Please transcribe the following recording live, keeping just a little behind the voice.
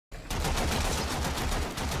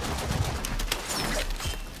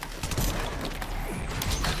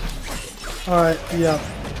Alright, yeah.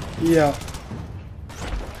 Yeah.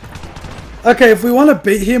 Okay, if we want to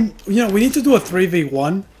beat him, you know, we need to do a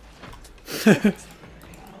 3v1.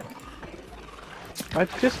 My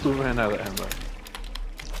pistol ran out of ammo.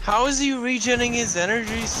 How is he regenerating his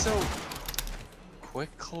energy so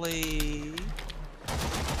quickly?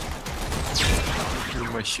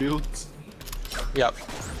 With my shields. Yep.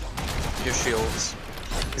 Your shields.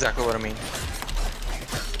 Exactly what I mean.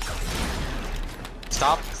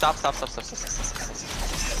 Stop. Stop. Stop. Stop. Stop. Stop.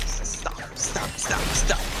 Stop. Stop. Stop.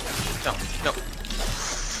 Stop. No. No.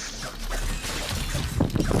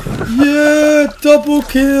 Yeah, double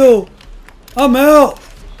kill. I'm out.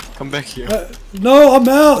 Come back here. No, I'm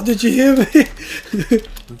out. Did you hear me?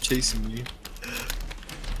 I'm chasing you.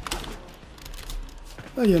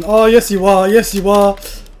 Oh, yes you are. Yes you are.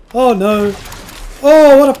 Oh no.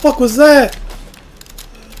 Oh, what the fuck was that?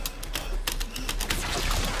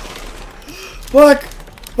 Fuck.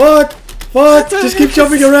 Fuck. Fuck. Just keep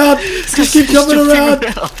jumping around. Just keep jumping around.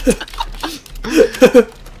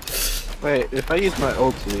 Wait, if I use my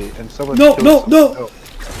ulti and someone No, kills no, someone, no. oh,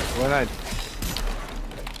 when I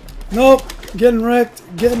Nope. Getting wrecked.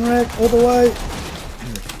 Getting wrecked all the way.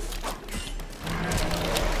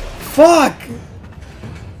 Fuck.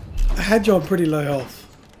 I had you on pretty low health.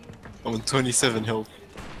 I'm on 27 health.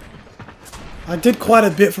 I did quite a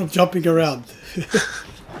bit from jumping around.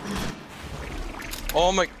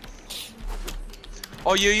 Oh my.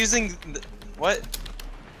 Oh, you're using. What?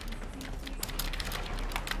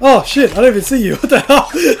 Oh shit, I don't even see you. What the hell?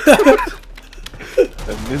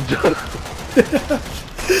 a ninja.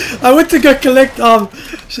 I went to go collect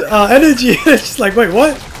energy and it's just like, wait,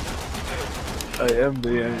 what? I am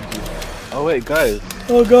the energy. Oh wait, guys.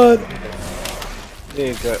 Oh god. There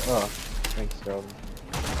you go. Oh, thanks, darling.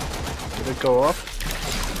 Did it go off?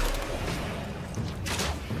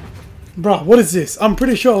 Bruh, what is this? I'm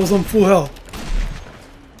pretty sure I was on full health.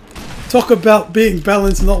 Talk about being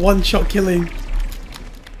balanced, not one shot killing.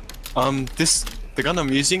 The gun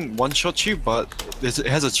I'm using one-shots you, but it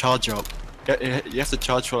has a charge up. You have to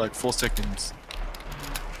charge for like 4 seconds.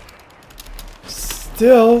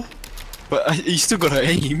 Still. But you still gotta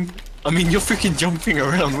aim. I mean, you're freaking jumping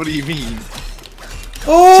around. What do you mean?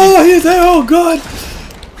 Oh, he's there. Oh god.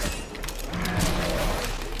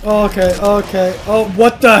 Oh, okay, okay. Oh,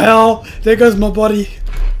 what the hell? There goes my body.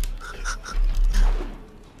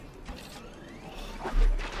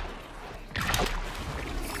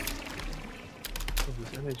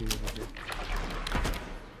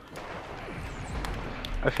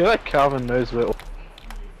 I feel like Calvin knows where all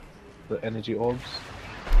the energy orbs.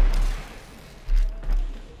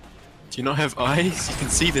 Do you not have eyes? You can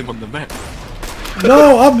see them on the map.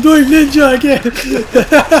 No, I'm doing ninja again.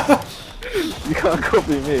 You can't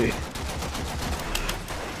copy me.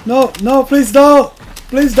 No, no, please don't.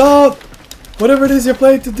 Please don't. Whatever it is you're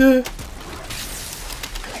playing to do.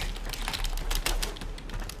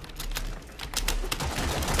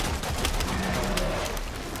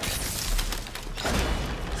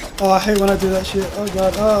 Oh, I hate when I do that shit. Oh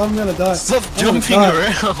god, oh, I'm gonna die. Stop I'm jumping gonna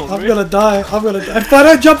around. I'm gonna die. I'm gonna die. If I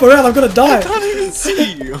don't jump around, I'm gonna die. I can't even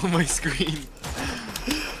see you on my screen.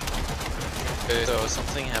 Okay, so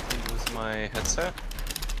something happened with my headset.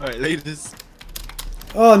 Alright, ladies.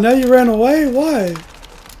 Oh, now you ran away? Why?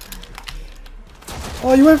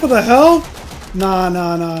 Oh, you went for the hell? Nah.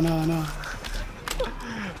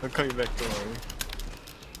 I'm coming back, don't worry.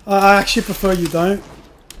 I actually prefer you don't.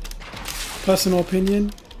 Personal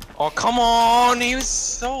opinion. Oh, come on! He was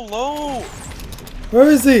so low! Where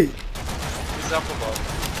is he? He's up above.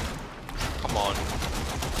 Come on.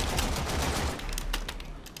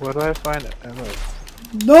 Where do I find ammo?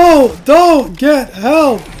 No! Don't get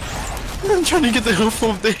help! I'm trying to get the help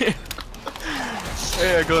from there.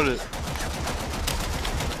 Hey, I got it.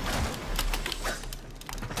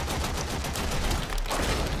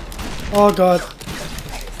 Oh god.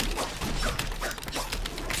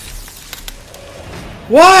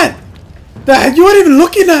 What? The heck? You weren't even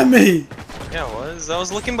looking at me! Yeah, I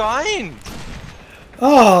was looking behind!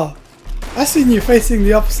 Oh, I seen you facing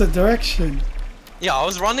the opposite direction. Yeah, I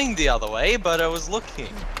was running the other way, but I was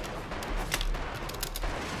looking.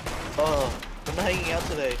 Oh, I'm not hanging out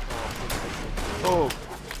today. Oh.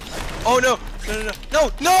 Oh no!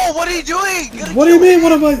 No! What are you doing? What do you mean?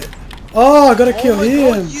 What am I? Oh, I gotta kill my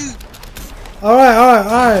him. God, you...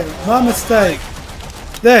 Alright. My mistake.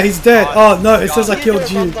 There, he's dead. Oh no, it says I killed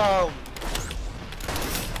you.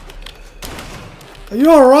 Are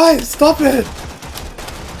you alright? Stop it!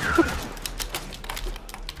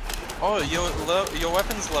 Oh, your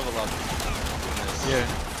weapons level up. Yeah.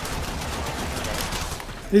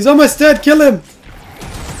 He's almost dead. Kill him.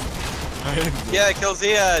 I am. Yeah, kill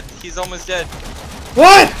Ziad. He's almost dead.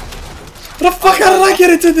 What? What the fuck? How did I get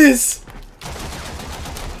into this?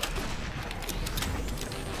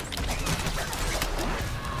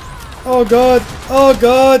 Oh god! Oh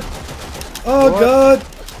god! Oh god!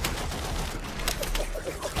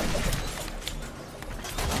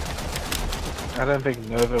 I don't think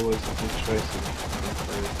Nova was a good choice.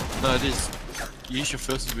 No, it is. Use your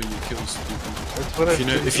first ability to kill people. That's what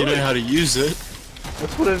If you know how to use it.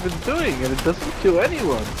 That's what I've been doing, and it doesn't kill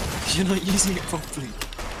anyone. You're not using it properly.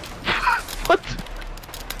 What?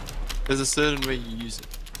 There's a certain way you use it.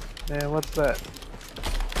 Man, what's that?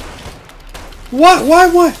 What?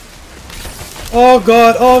 Why? Oh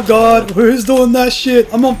god! Oh god! Who's doing that shit?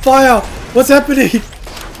 I'm on fire! What's happening?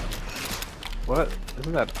 What?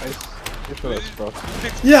 Isn't that ice? Guess what that's from.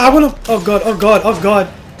 Yeah, I wanna. Oh god! Oh god! Oh god!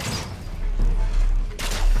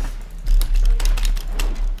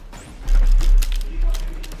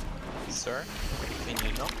 Sir, can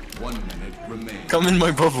you not? 1 minute remains. Come in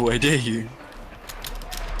my bubble, I dare you.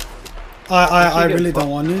 I really don't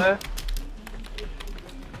want to.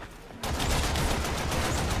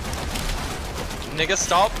 Nigga,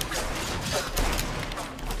 stop.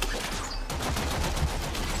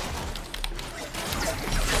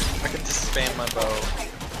 I can just spam my bow.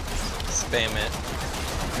 Spam it.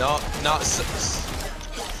 No, not.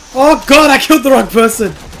 Oh god! I killed the wrong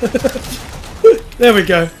person. There we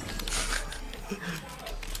go.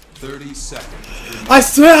 30 seconds. I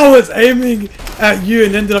swear I was aiming at you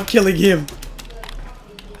and ended up killing him.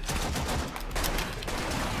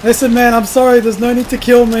 Listen, man, I'm sorry. There's no need to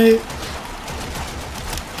kill me.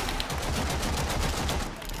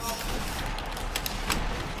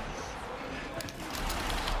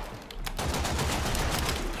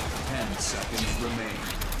 10 seconds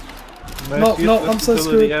remain. No, I'm so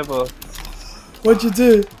screwed. Ever. What'd you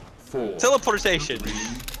do? 4, Teleportation. 3,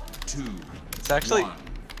 2, It's actually 1.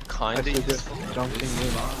 kinda I suggest useful. jumping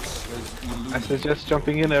in. Boss has I illuminated. suggest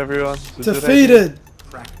jumping in, everyone. It's a good idea. Defeated.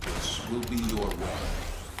 Practice will be your way.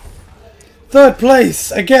 Third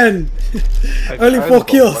place again. Only I 4 got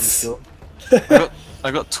kills. 1 kill. I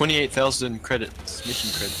got 28,000 credits, mission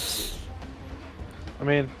credits. I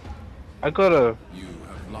mean, I got a You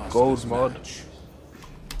have lost Gold this mod. match.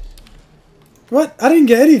 What? I didn't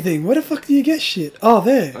get anything. Where the fuck do you get shit? Oh,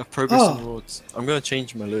 there. Progress Oh. and rewards. I'm gonna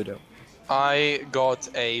change my loadout. I got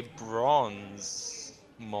a bronze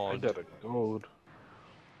I mod. got a gold.